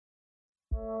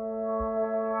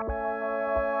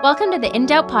Welcome to the In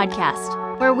Doubt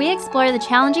podcast, where we explore the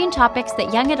challenging topics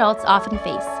that young adults often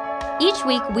face. Each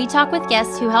week, we talk with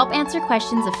guests who help answer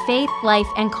questions of faith, life,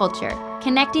 and culture,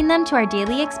 connecting them to our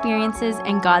daily experiences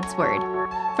and God's Word.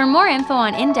 For more info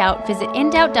on In Doubt, visit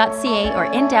indoubt.ca or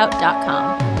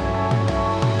indoubt.com.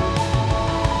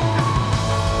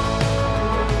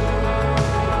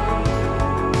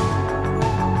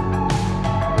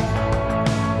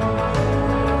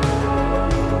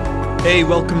 Hey,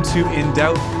 welcome to In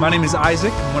Doubt. My name is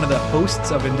Isaac. I'm one of the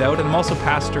hosts of In Doubt, and I'm also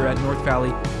pastor at North Valley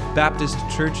Baptist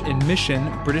Church in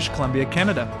Mission, British Columbia,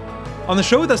 Canada. On the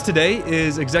show with us today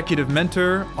is executive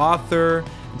mentor, author,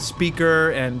 and speaker,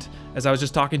 and as I was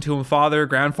just talking to him, father,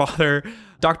 grandfather,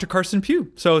 Dr. Carson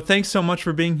Pugh. So thanks so much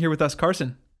for being here with us,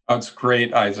 Carson. That's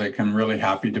great, Isaac. I'm really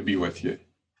happy to be with you.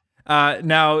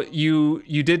 Now,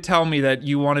 you did tell me that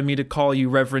you wanted me to call you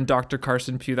Reverend Dr.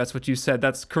 Carson Pugh. That's what you said.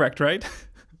 That's correct, right?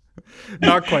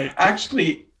 Not quite.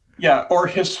 Actually, yeah, or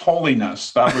His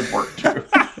Holiness. That would work too.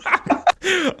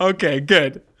 Okay,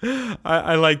 good.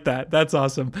 I like that. That's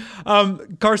awesome.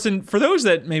 Carson, for those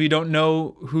that maybe don't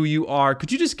know who you are,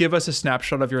 could you just give us a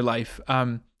snapshot of your life?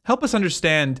 Help us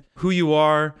understand who you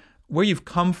are, where you've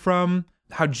come from,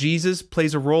 how Jesus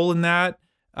plays a role in that,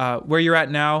 where you're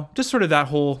at now, just sort of that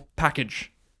whole package.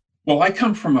 Well, I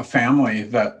come from a family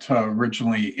that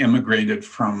originally immigrated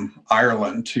from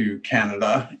Ireland to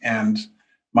Canada, and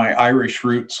my Irish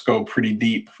roots go pretty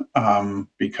deep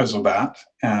because of that,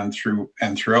 and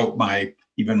throughout my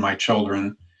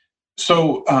children.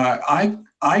 So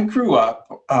I grew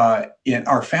up in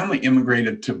our family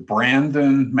immigrated to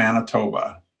Brandon,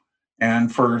 Manitoba,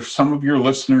 and for some of your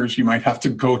listeners, you might have to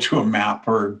go to a map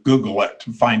or Google it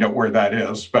to find out where that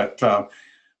is, but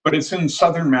it's in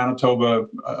southern Manitoba,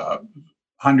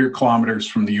 100 kilometers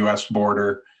from the U.S.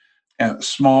 border. And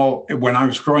small. When I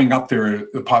was growing up there,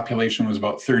 the population was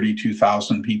about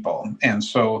 32,000 people. And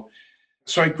so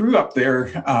I grew up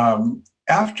there.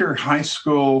 After high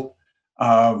school,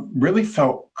 really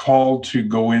felt called to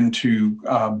go into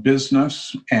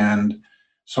business. And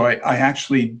so I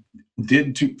actually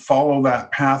did to follow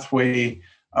that pathway,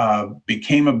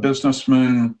 became a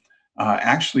businessman,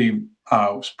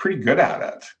 was pretty good at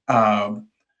it.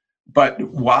 But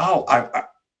while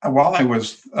I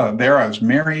was there, I was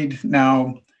married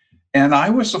now, and I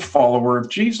was a follower of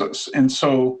Jesus. And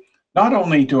so not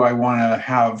only do I want to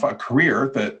have a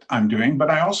career that I'm doing, but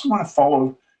I also want to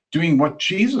follow doing what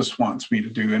Jesus wants me to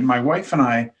do. And my wife and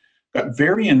I got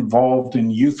very involved in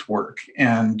youth work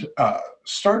and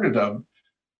started a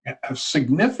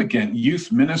significant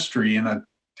youth ministry in a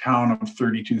town of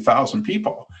 32,000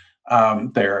 people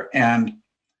there. And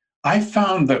I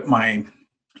found that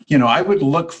I would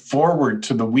look forward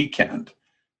to the weekend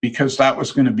because that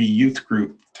was going to be youth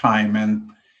group time.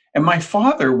 And my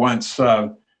father once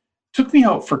took me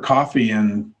out for coffee,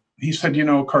 and he said,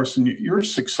 Carson, you're a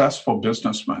successful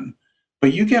businessman,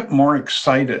 but you get more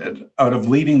excited out of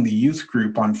leading the youth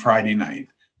group on Friday night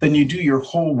than you do your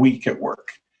whole week at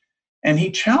work. And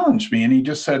he challenged me, and he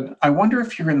just said, I wonder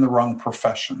if you're in the wrong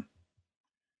profession.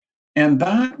 And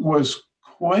that was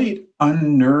quite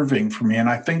unnerving for me. And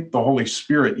I think the Holy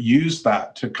Spirit used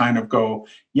that to kind of go,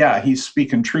 yeah, he's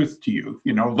speaking truth to you,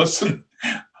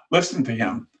 listen to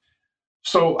him.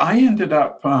 So I ended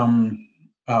up,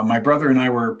 my brother and I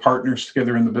were partners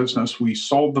together in the business. We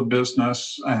sold the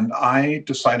business, and I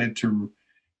decided to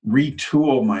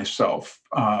retool myself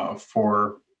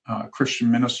for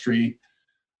Christian ministry.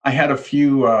 I had a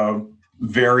few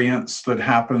variants that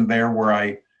happened there where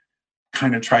I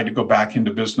kind of tried to go back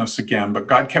into business again, but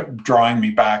God kept drawing me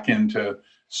back into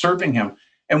serving him.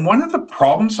 And one of the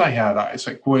problems I had,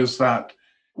 Isaac, was that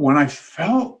when I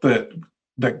felt that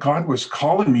God was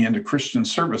calling me into Christian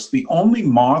service, the only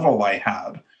model I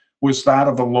had was that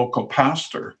of a local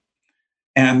pastor.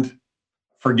 And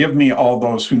forgive me, all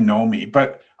those who know me,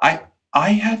 but I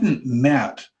hadn't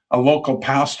met a local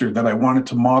pastor that I wanted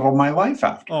to model my life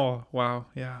after. Oh, wow.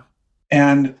 Yeah.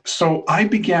 And so I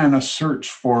began a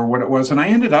search for what it was. And I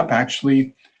ended up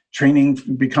actually training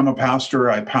to become a pastor.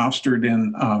 I pastored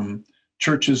in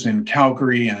churches in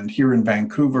Calgary and here in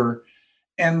Vancouver,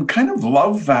 and kind of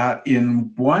loved that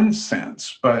in one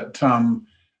sense. But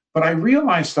I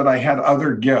realized that I had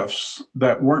other gifts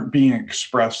that weren't being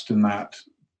expressed in that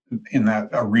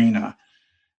arena.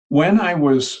 When I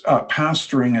was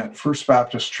pastoring at First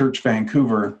Baptist Church,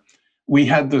 Vancouver, we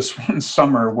had this one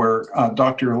summer where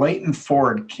Dr. Leighton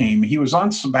Ford came. He was on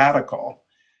sabbatical,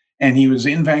 and he was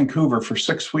in Vancouver for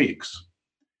 6 weeks.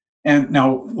 And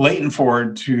now Leighton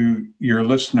Ford, to your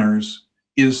listeners,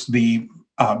 is the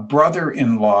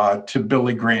brother-in-law to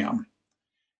Billy Graham.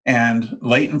 And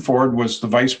Leighton Ford was the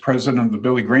vice president of the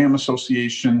Billy Graham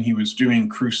Association. He was doing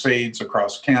crusades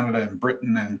across Canada and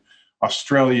Britain and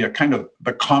Australia, kind of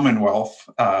the Commonwealth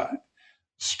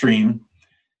stream.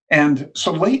 And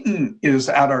so Leighton is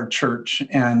at our church.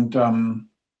 And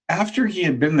after he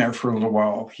had been there for a little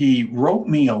while, he wrote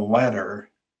me a letter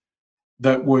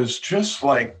that was just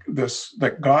like this,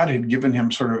 that God had given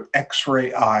him sort of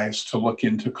X-ray eyes to look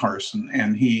into Carson.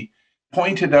 And he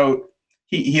pointed out,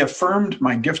 he affirmed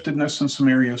my giftedness in some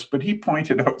areas, but he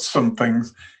pointed out some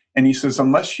things. And he says,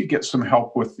 unless you get some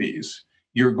help with these,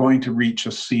 you're going to reach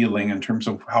a ceiling in terms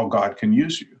of how God can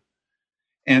use you.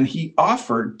 And he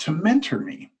offered to mentor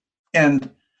me. And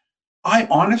I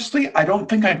don't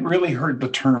think I'd really heard the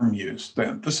term used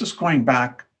then. This is going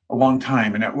back a long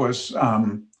time. And it was,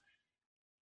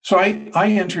 so I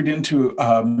entered into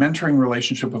a mentoring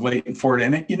relationship with Leighton Ford,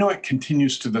 and it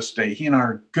continues to this day. He and I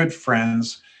are good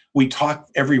friends. We talk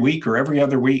every week or every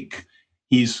other week.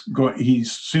 He's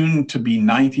soon to be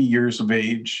 90 years of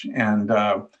age, and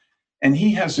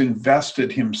he has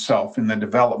invested himself in the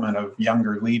development of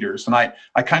younger leaders. And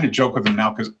I kind of joke with him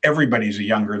now because everybody's a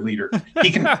younger leader. He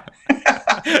can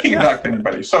he can talk to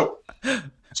anybody.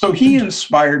 So he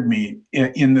inspired me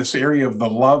in this area of the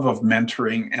love of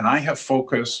mentoring, and I have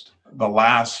focused the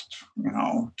last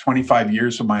 25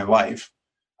 years of my life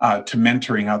to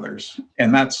mentoring others,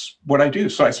 and that's what I do.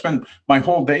 So my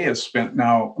whole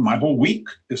week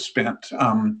is spent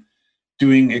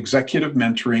doing executive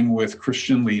mentoring with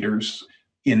Christian leaders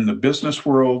in the business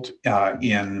world,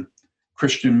 in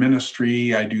Christian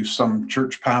ministry. I do some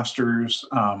church pastors,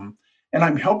 and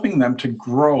I'm helping them to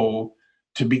grow,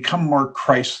 to become more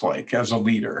Christ-like as a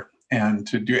leader, and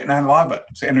to do it. And I love it.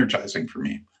 It's energizing for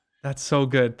me. That's so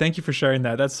good. Thank you for sharing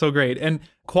that. That's so great. And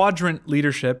Quadrant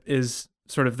Leadership is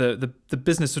sort of the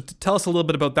business. So tell us a little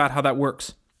bit about that, how that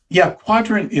works. Yeah,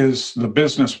 Quadrant is the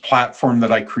business platform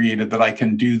that I created that I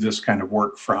can do this kind of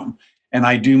work from. And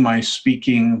I do my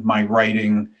speaking, my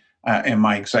writing, and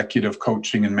my executive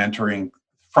coaching and mentoring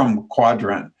from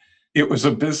Quadrant. It was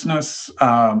a business,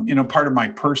 part of my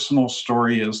personal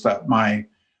story is that my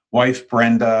wife,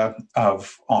 Brenda,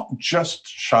 of just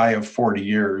shy of 40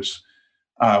 years,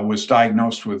 was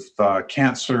diagnosed with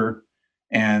cancer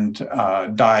and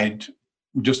died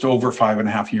just over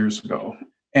 5.5 years ago.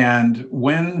 And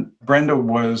when Brenda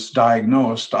was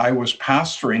diagnosed, I was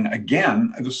pastoring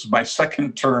again. This is my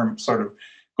second term, sort of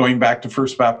going back to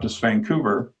First Baptist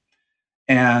Vancouver.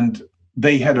 And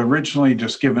they had originally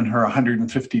just given her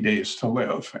 150 days to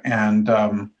live. And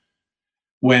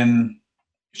when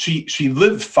she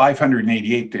lived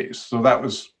 588 days, so that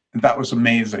was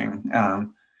amazing.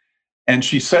 And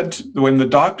she said, when the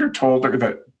doctor told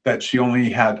her that she only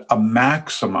had a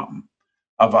maximum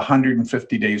of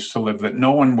 150 days to live, that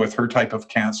no one with her type of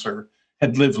cancer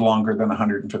had lived longer than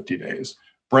 150 days,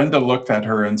 Brenda looked at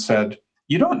her and said,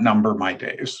 "You don't number my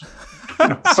days."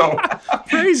 So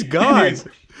praise God.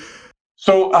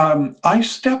 So I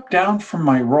stepped down from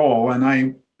my role, and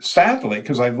I sadly,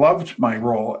 because I loved my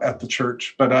role at the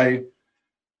church, but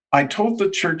I told the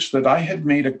church that I had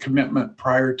made a commitment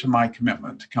prior to my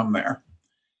commitment to come there.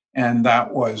 And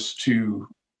that was to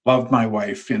love my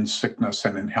wife in sickness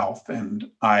and in health.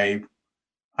 And I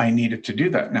needed to do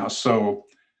that now. So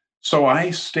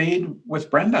I stayed with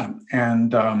Brenda,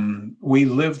 and we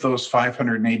lived those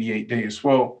 588 days.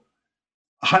 Well,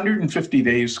 150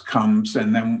 days comes,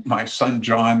 and then my son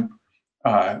John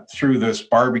threw this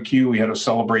barbecue. We had a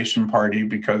celebration party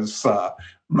because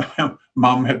my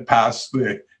mom had passed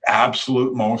the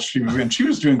absolute most. She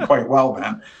was doing quite well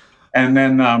then. And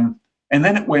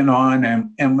then it went on,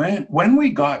 and when we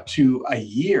got to a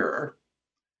year,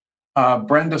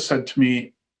 Brenda said to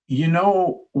me,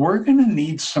 "We're going to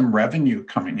need some revenue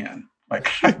coming in." Like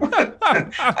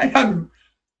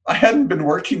I hadn't been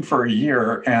working for a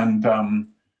year, and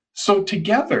so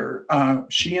together,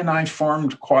 she and I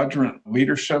formed Quadrant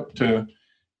Leadership to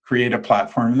create a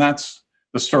platform, and that's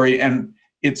the story. And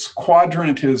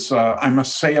Quadrant is I'm a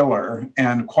sailor,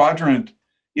 and Quadrant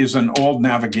is an old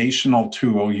navigational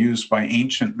tool used by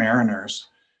ancient mariners,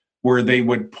 where they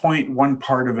would point one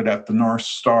part of it at the North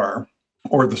Star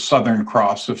or the Southern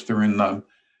Cross if they're in the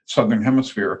Southern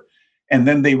Hemisphere. And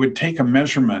then they would take a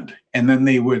measurement, and then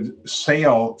they would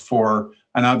sail for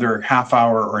another half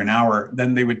hour or an hour.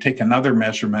 Then they would take another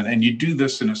measurement, and you do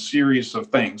this in a series of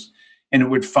things, and it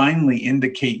would finally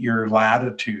indicate your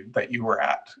latitude that you were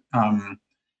at.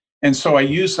 And so I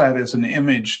use that as an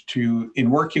image in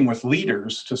working with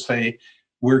leaders to say,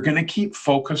 we're going to keep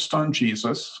focused on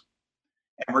Jesus,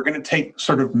 and we're going to take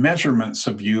sort of measurements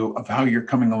of you, of how you're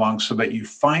coming along, so that you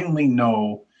finally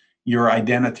know your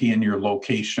identity and your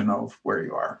location of where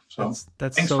you are. So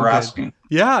that's thanks so for good. asking.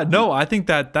 Yeah, no, I think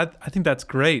that's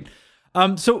great.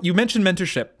 So you mentioned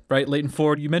mentorship, right, Leighton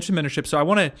Ford? You mentioned mentorship. So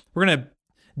we're gonna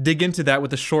dig into that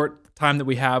with the short time that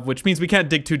we have, which means we can't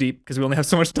dig too deep because we only have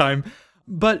so much time.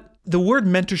 But the word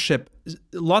mentorship,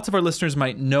 lots of our listeners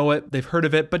might know it, they've heard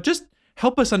of it, but just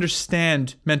help us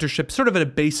understand mentorship sort of at a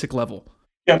basic level.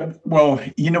 Yeah, well,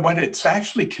 you know what? It's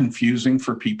actually confusing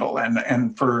for people,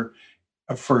 and for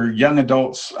young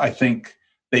adults, I think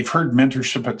they've heard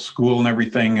mentorship at school and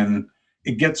everything, and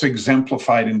it gets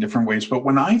exemplified in different ways. But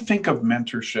when I think of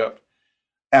mentorship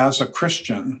as a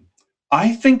Christian,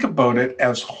 I think about it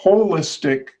as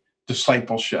holistic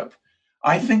discipleship.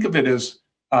 I think of it as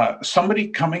somebody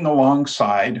coming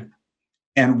alongside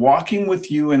and walking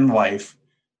with you in life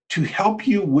to help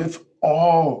you with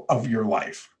all of your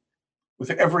life, with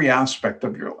every aspect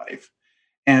of your life.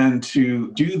 And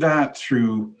to do that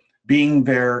through being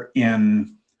there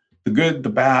in the good, the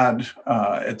bad,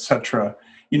 etc.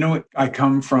 You know, I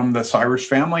come from this Irish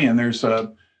family, and there's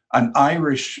an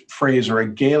Irish phrase or a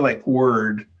Gaelic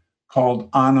word called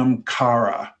Anam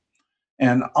Cara.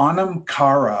 And Anam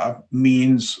Cara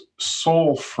means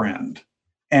soul friend.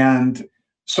 And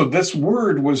so this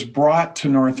word was brought to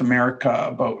North America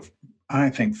about, I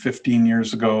think, 15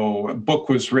 years ago. A book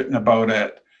was written about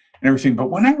it and everything. But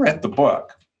when I read the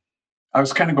book, I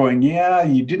was kind of going, yeah,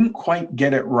 you didn't quite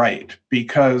get it right,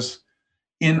 because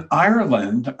in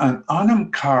Ireland, an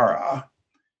Anam Cara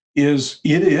is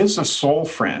a soul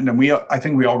friend, and I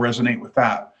think we all resonate with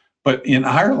that. But in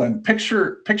Ireland,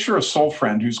 picture a soul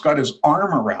friend who's got his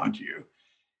arm around you,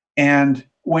 and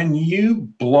when you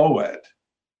blow it,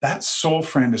 that soul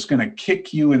friend is going to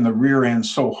kick you in the rear end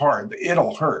so hard that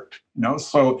it'll hurt.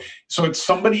 So it's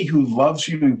somebody who loves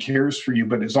you and cares for you,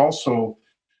 but is also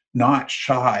not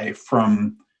shy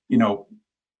from,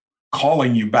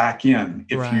 calling you back in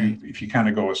if you kind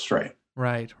of go astray.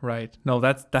 Right. No,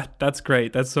 that's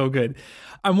great. That's so good.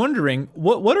 I'm wondering,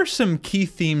 what are some key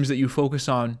themes that you focus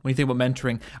on when you think about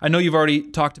mentoring? I know you've already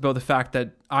talked about the fact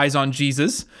that eyes on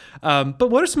Jesus,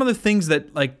 but what are some other things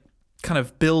that kind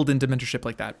of build into mentorship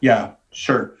like that? Yeah,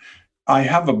 sure. I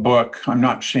have a book. I'm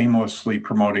not shamelessly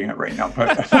promoting it right now,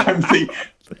 but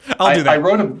I'll do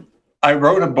that. I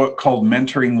wrote a book called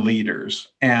Mentoring Leaders,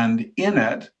 and in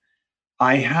it,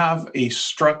 I have a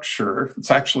structure.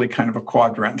 It's actually kind of a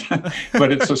quadrant,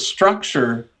 but it's a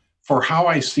structure for how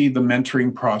I see the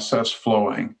mentoring process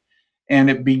flowing. And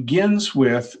it begins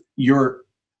with you're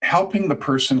helping the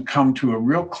person come to a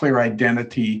real clear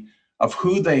identity of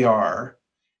who they are,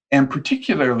 and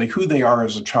particularly who they are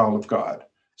as a child of God.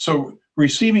 So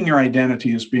receiving your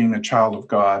identity as being a child of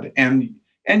God and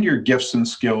your gifts and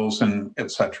skills and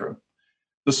etc.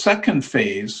 The second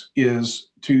phase is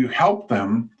to help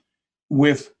them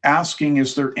with asking,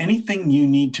 is there anything you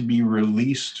need to be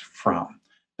released from,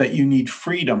 that you need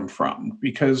freedom from?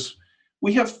 Because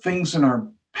we have things in our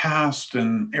past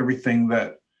and everything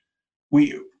that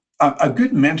a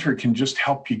good mentor can just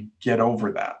help you get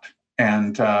over that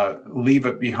and leave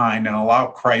it behind and allow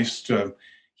Christ to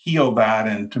heal that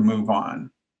and to move on.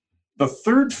 The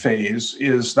third phase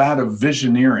is that of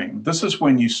visioneering. This is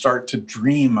when you start to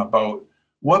dream about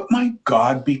what might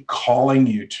God be calling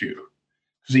you to?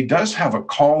 Because he does have a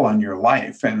call on your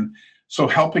life. And so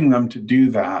helping them to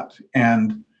do that.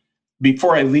 And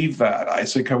before I leave that,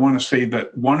 Isaac, I want to say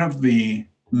that one of the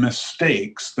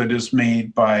mistakes that is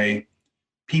made by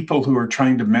people who are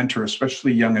trying to mentor,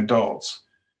 especially young adults,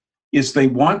 is they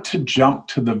want to jump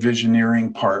to the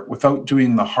visioneering part without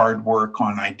doing the hard work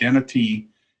on identity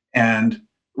and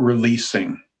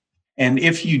releasing. And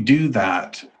if you do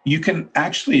that, you can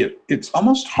actually, it's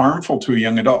almost harmful to a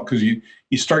young adult because you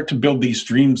start to build these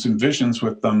dreams and visions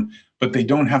with them, but they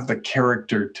don't have the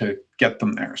character to get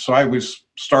them there. So I always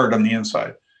start on the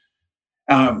inside.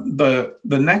 The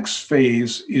next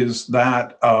phase is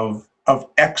that of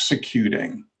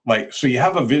executing. So you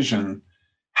have a vision.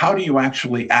 How do you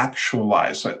actually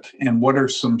actualize it? And what are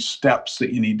some steps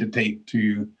that you need to take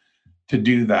to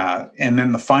do that? And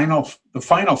then the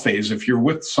final phase, if you're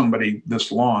with somebody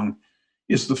this long,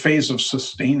 is the phase of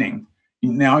sustaining.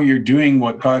 Now you're doing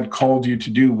what God called you to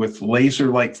do with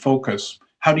laser-like focus.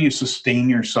 How do you sustain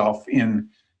yourself in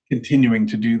continuing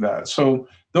to do that? So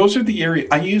those are the areas.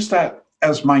 I use that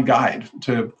as my guide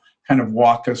to kind of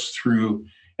walk us through.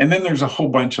 And then there's a whole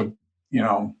bunch of,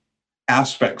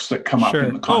 aspects that come up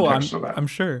in the context of that. I'm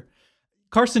sure.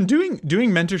 Carson, doing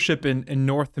mentorship in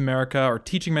North America or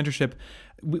teaching mentorship,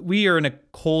 we are in a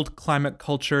cold climate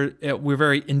culture. We're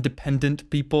very independent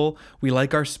people. We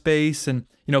like our space, and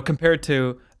compared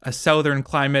to a southern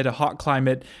climate, a hot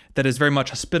climate that is very much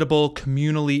hospitable,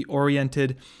 communally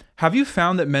oriented. Have you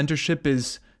found that mentorship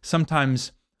is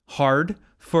sometimes hard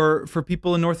for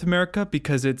people in North America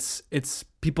because it's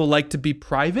people like to be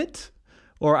private?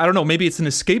 Or I don't know, maybe it's an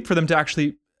escape for them to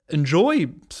actually enjoy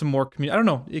some more community. I don't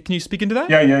know. Can you speak into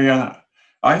that? Yeah.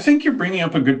 I think you're bringing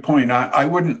up a good point. I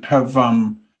wouldn't have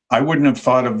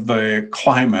thought of the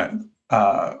climate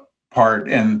part,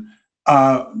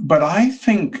 but I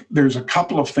think there's a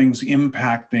couple of things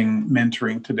impacting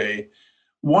mentoring today.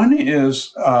 One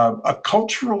is a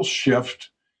cultural shift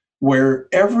where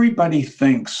everybody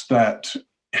thinks that,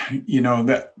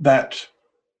 that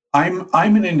I'm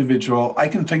an individual. I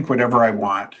can think whatever I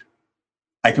want.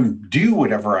 I can do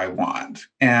whatever I want,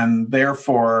 and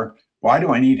therefore, why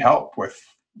do I need help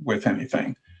with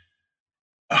anything?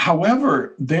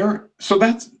 However,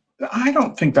 I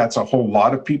don't think that's a whole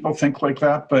lot of people think like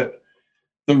that, but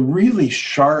the really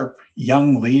sharp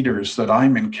young leaders that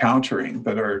I'm encountering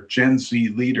that are Gen Z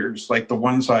leaders, like the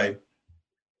ones I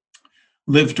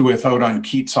lived with out on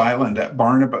Keats Island at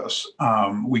Barnabas,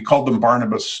 we called them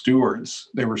Barnabas stewards.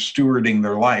 They were stewarding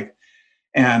their life.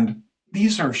 And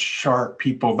these are sharp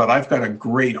people that I've got a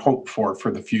great hope for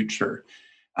the future.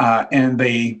 And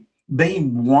they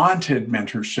wanted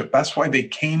mentorship. That's why they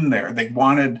came there. They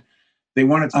wanted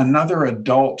another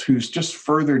adult who's just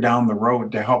further down the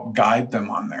road to help guide them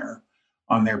on their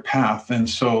path. And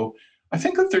so I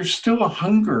think that there's still a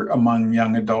hunger among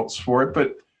young adults for it,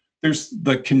 but there's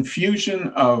the confusion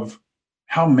of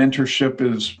how mentorship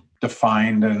is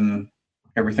defined and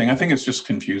everything. I think it's just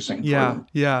confusing.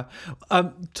 Yeah.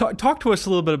 Talk to us a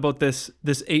little bit about this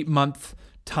 8-month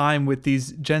time with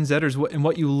these Gen Zers and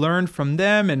what you learned from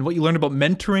them and what you learned about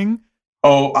mentoring.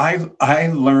 Oh, I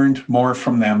learned more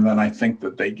from them than I think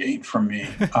that they gained from me.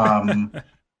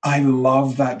 I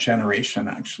love that generation,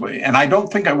 actually. And I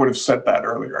don't think I would have said that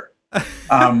earlier.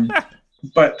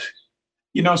 But,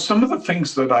 some of the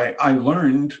things that I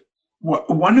learned,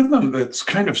 one of them that's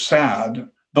kind of sad,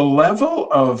 the level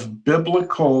of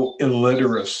biblical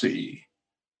illiteracy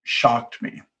shocked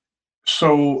me.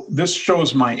 So this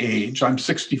shows my age. I'm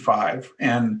 65,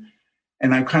 and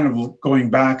I'm kind of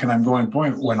going back and I'm going, boy,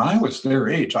 when I was their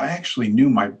age, I actually knew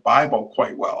my Bible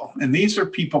quite well. And these are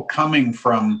people coming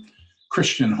from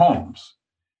Christian homes.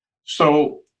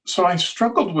 So I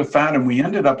struggled with that, and we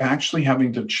ended up actually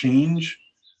having to change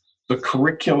the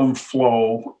curriculum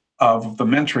flow of the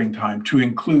mentoring time to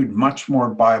include much more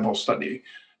Bible study,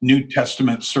 New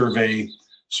Testament survey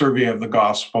of the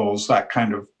Gospels, that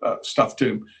kind of stuff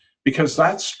too, because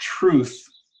that's truth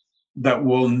that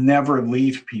will never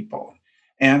leave people.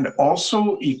 And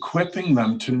also equipping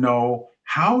them to know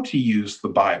how to use the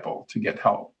Bible to get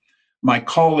help. My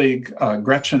colleague,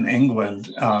 Gretchen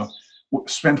England,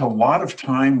 spent a lot of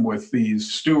time with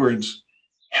these stewards,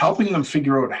 helping them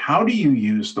figure out, how do you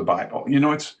use the Bible?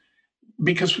 It's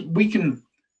because we can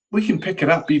pick it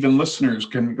up. Even listeners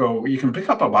can go, you can pick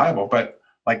up a Bible, but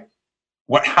like,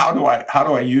 how do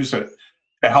I use it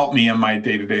to help me in my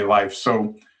day-to-day life?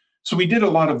 So we did a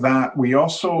lot of that. We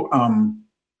also,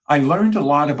 I learned a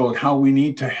lot about how we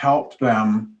need to help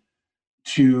them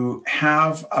to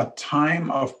have a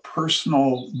time of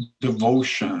personal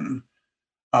devotion,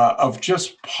 of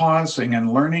just pausing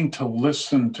and learning to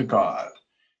listen to God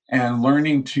and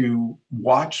learning to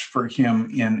watch for Him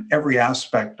in every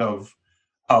aspect of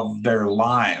their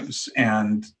lives.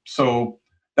 And so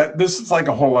this is like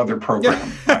a whole other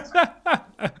program.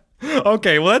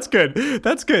 Okay, well, that's good.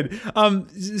 That's good.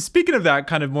 Speaking of that,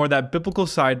 kind of more that biblical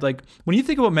side, like when you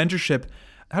think about mentorship,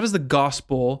 how does the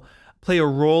gospel play a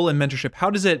role in mentorship? How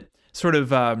does it sort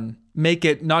of make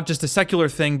it not just a secular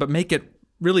thing, but make it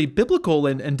really biblical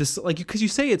and like, because you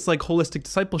say it's like holistic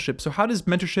discipleship. So how does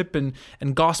mentorship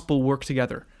and gospel work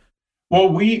together? Well,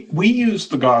 we use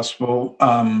the gospel,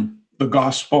 the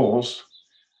Gospels,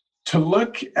 to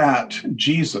look at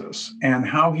Jesus and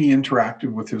how He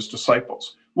interacted with His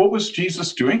disciples. What was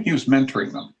Jesus doing? He was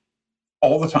mentoring them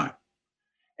all the time.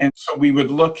 And so we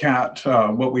would look at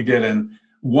what we did. And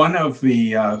one of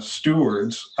the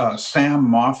stewards, Sam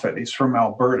Moffat, he's from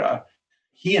Alberta.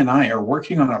 He and I are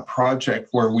working on a project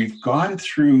where we've gone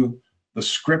through the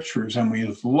scriptures and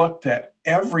we've looked at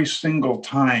every single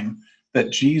time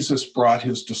that Jesus brought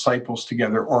His disciples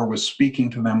together or was speaking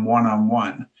to them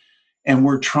one-on-one. And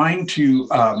we're trying to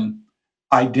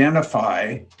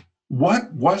identify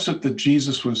what was it that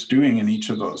Jesus was doing in each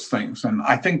of those things. And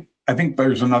I think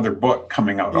there's another book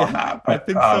coming out on that. But, I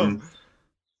think so.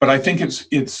 But I think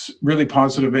it's really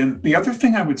positive. And the other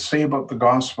thing I would say about the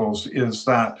Gospels is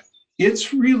that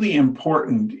it's really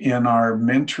important in our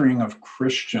mentoring of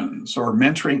Christians or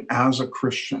mentoring as a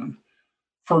Christian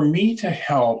for me to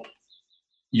help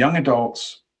young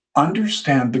adults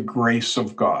understand the grace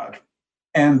of God.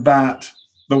 and that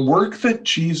the work that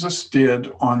Jesus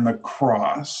did on the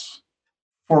cross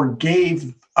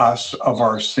forgave us of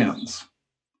our sins.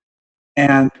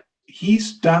 And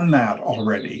he's done that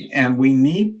already. And we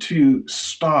need to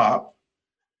stop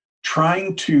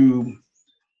trying to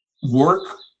work.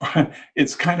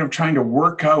 It's kind of trying to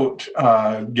work out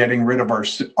getting rid of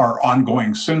our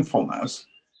ongoing sinfulness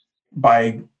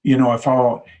by,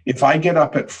 if I get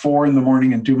up at 4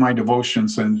 a.m. and do my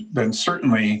devotions, then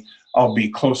certainly I'll be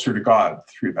closer to God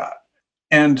through that.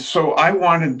 And so I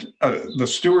wanted the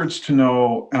stewards to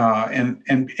know, and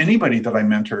anybody that I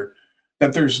mentor,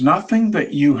 that there's nothing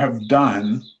that you have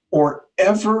done or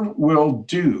ever will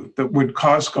do that would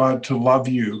cause God to love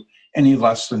you any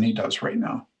less than he does right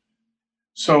now.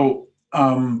 So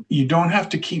you don't have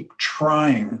to keep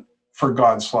trying for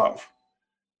God's love.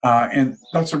 And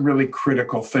that's a really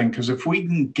critical thing, because if we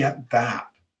can get that,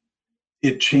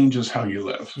 it changes how you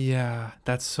live. Yeah,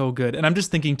 that's so good. And I'm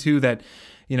just thinking too that,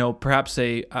 perhaps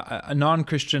a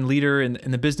non-Christian leader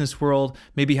in the business world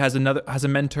maybe has a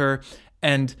mentor,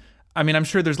 and I mean, I'm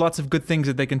sure there's lots of good things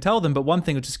that they can tell them, but one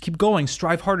thing is just keep going,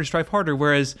 strive harder.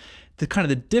 Whereas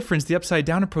the difference, the upside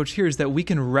down approach here is that we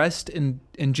can rest in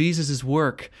Jesus's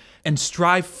work and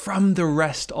strive from the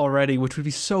rest already, which would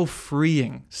be so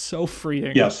freeing.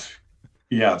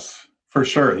 Yes, for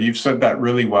sure. You've said that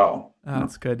really well. Oh,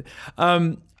 that's good.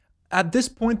 At this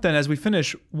point then, as we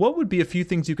finish, what would be a few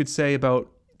things you could say about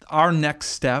our next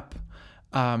step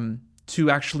to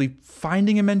actually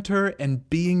finding a mentor and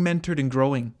being mentored and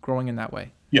growing in that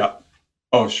way? Yeah.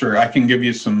 Oh, sure. I can give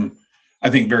you some, I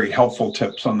think, very helpful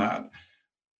tips on that.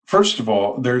 First of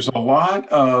all, there's a lot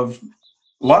of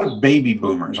baby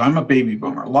boomers. I'm a baby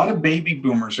boomer. A lot of baby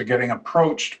boomers are getting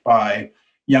approached by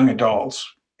young adults.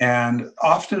 And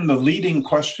often the leading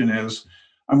question is,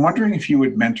 I'm wondering if you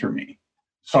would mentor me.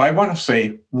 So I want to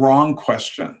say, wrong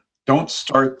question. Don't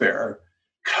start there,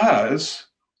 because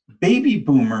baby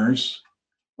boomers,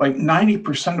 like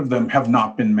 90% of them, have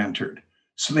not been mentored.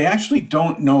 So they actually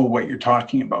don't know what you're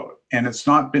talking about. And it's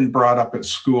not been brought up at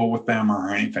school with them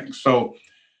or anything. So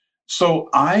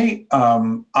I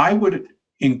would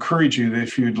encourage you that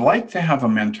if you'd like to have a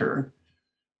mentor,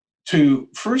 to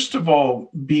first of all,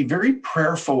 be very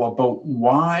prayerful about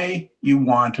why you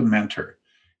want a mentor.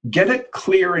 Get it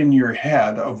clear in your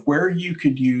head of where you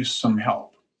could use some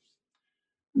help.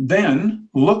 Then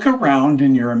look around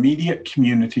in your immediate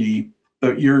community,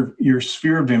 your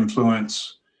sphere of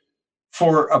influence,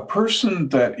 for a person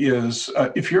that is,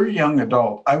 if you're a young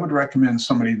adult, I would recommend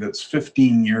somebody that's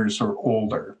 15 years or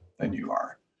older than you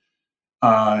are.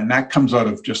 And that comes out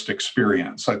of just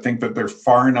experience. I think that they're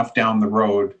far enough down the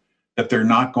road that they're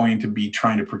not going to be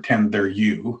trying to pretend they're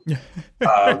you.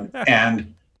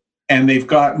 And they've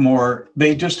got more,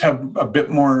 they just have a bit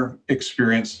more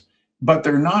experience, but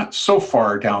they're not so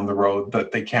far down the road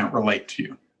that they can't relate to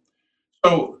you.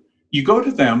 So you go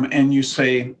to them and you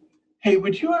say, hey,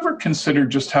 would you ever consider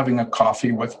just having a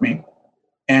coffee with me?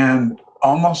 And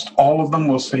almost all of them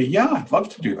will say, yeah, I'd love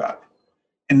to do that.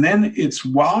 And then it's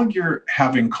while you're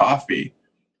having coffee,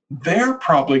 they're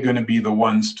probably going to be the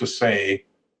ones to say,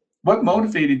 what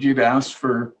motivated you to ask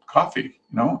for coffee?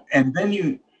 And then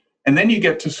you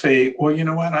get to say, well, you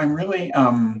know what, I'm really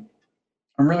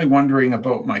wondering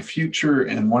about my future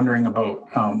and wondering about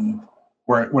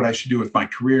what I should do with my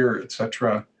career,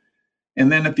 etc.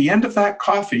 And then at the end of that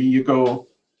coffee, you go,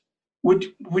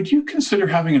 would you consider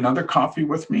having another coffee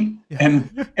with me? Yeah.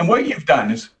 And what you've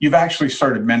done is you've actually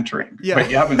started mentoring,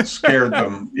 but you haven't scared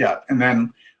them yet. And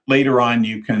then later on,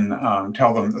 you can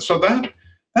tell them. So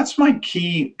that's my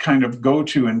key kind of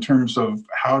go-to in terms of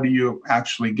how do you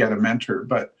actually get a mentor.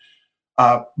 But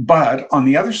on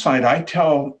the other side, I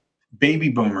tell baby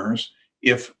boomers,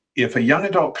 if a young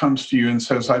adult comes to you and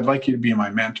says, I'd like you to be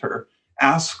my mentor,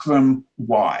 ask them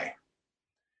why.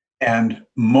 And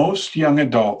most young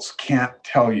adults can't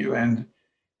tell you. And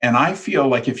I feel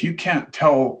like if you can't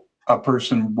tell a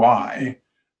person why,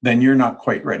 then you're not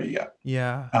quite ready yet.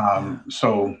 Yeah.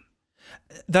 So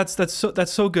that's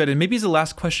so good. And maybe as the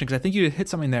last question, because I think you hit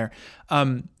something there.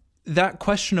 That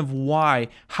question of why,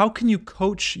 how can you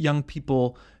coach young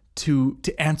people to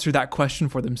answer that question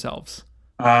for themselves?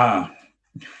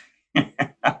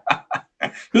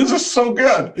 This is so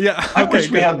good. Yeah. I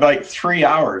wish we had like 3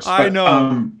 hours. I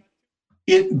know.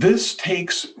 This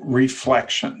takes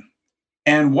reflection.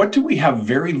 And what do we have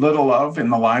very little of in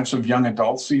the lives of young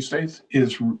adults these days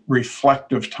is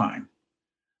reflective time.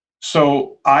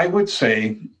 So I would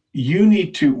say you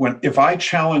need to, if I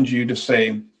challenge you to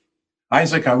say,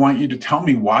 Isaac, I want you to tell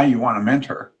me why you want a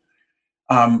mentor.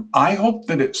 I hope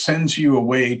that it sends you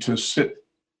away to sit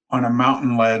on a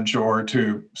mountain ledge or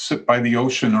to sit by the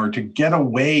ocean or to get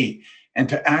away and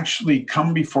to actually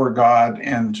come before God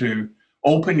and to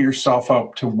open yourself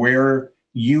up to where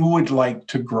you would like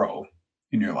to grow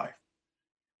in your life.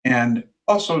 And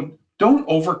also, don't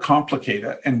overcomplicate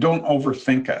it and don't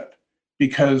overthink it,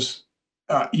 because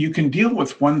you can deal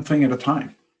with one thing at a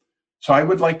time. So I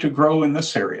would like to grow in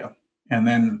this area. And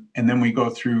then we go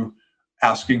through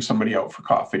asking somebody out for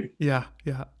coffee. Yeah.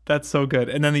 That's so good.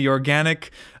 And then the organic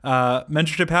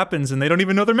mentorship happens and they don't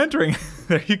even know they're mentoring.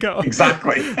 There you go.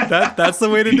 Exactly. That's the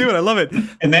way to do it. I love it.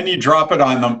 And then you drop it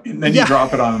on them. And then you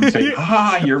drop it on them and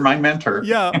say, you're my mentor.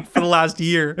 Yeah, for the last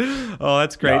year. Oh,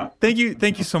 that's great. Yeah.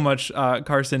 Thank you so much,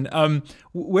 Carson.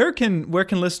 Where can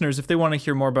listeners, if they want to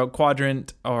hear more about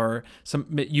Quadrant or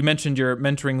you mentioned your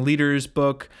Mentoring Leaders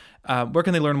book, where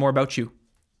can they learn more about you?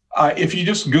 If you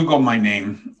just Google my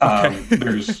name,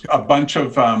 there's a bunch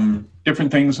of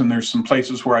different things, and there's some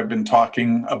places where I've been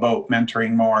talking about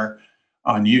mentoring more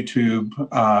on YouTube,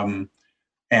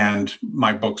 and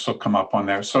my books will come up on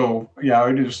there. So I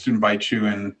would just invite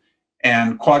you,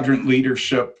 and Quadrant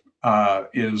Leadership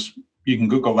is, you can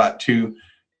Google that too.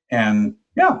 And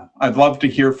I'd love to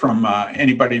hear from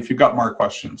anybody if you've got more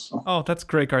questions. So. Oh, that's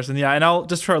great, Carson. Yeah, and I'll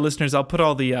just for our listeners, I'll put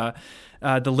all the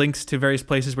links to various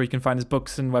places where you can find his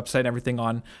books and website and everything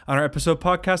on our episode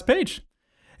podcast page.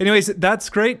 Anyways, that's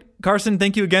great. Carson,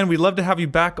 thank you again. We'd love to have you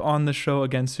back on the show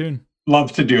again soon.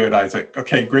 Love to do it, Isaac.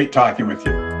 Okay, great talking with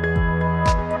you.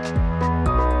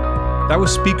 That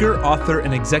was speaker, author,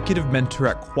 and executive mentor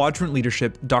at Quadrant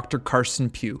Leadership, Dr. Carson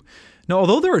Pugh. Now,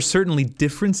 although there are certainly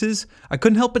differences, I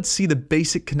couldn't help but see the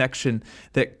basic connection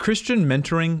that Christian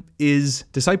mentoring is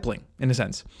discipling, in a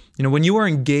sense. You know, when you are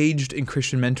engaged in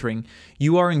Christian mentoring,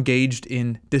 you are engaged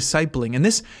in discipling, and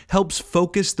this helps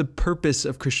focus the purpose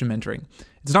of Christian mentoring.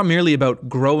 It's not merely about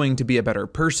growing to be a better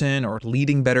person or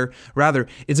leading better. Rather,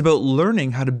 it's about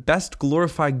learning how to best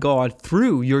glorify God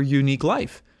through your unique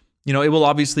life. You know, it will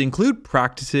obviously include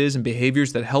practices and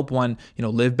behaviors that help one,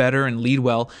 live better and lead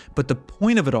well. But the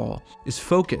point of it all is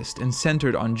focused and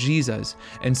centered on Jesus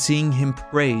and seeing him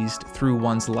praised through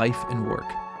one's life and work.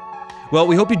 Well,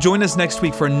 we hope you join us next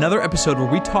week for another episode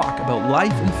where we talk about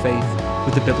life and faith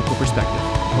with a biblical perspective.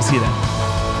 We'll see you then.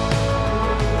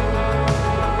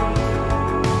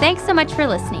 Thanks so much for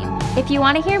listening. If you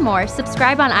want to hear more,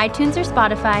 subscribe on iTunes or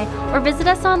Spotify, or visit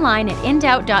us online at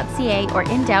indoubt.ca or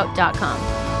indoubt.com.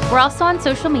 We're also on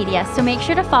social media, so make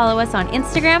sure to follow us on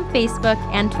Instagram, Facebook,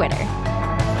 and Twitter.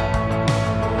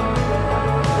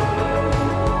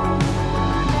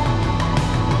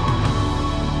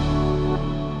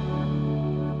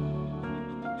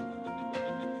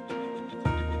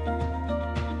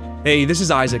 Hey, this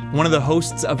is Isaac, one of the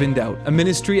hosts of In Doubt, a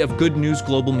ministry of Good News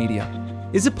Global Media.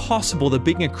 Is it possible that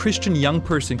being a Christian young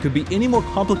person could be any more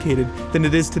complicated than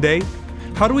it is today?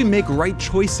 How do we make right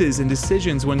choices and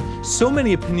decisions when so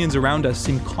many opinions around us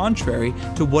seem contrary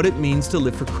to what it means to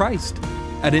live for Christ?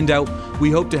 At In Doubt,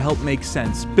 we hope to help make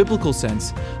sense, biblical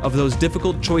sense, of those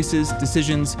difficult choices,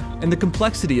 decisions, and the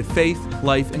complexity of faith,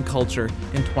 life, and culture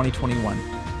in 2021.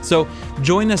 So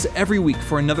join us every week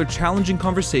for another challenging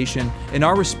conversation, and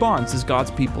our response is God's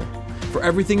people. For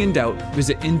everything In Doubt,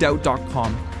 visit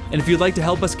indoubt.com. And if you'd like to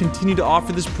help us continue to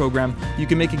offer this program, you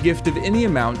can make a gift of any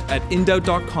amount at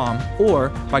indoubt.com or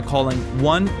by calling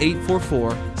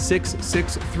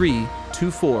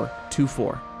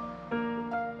 1-844-663-2424.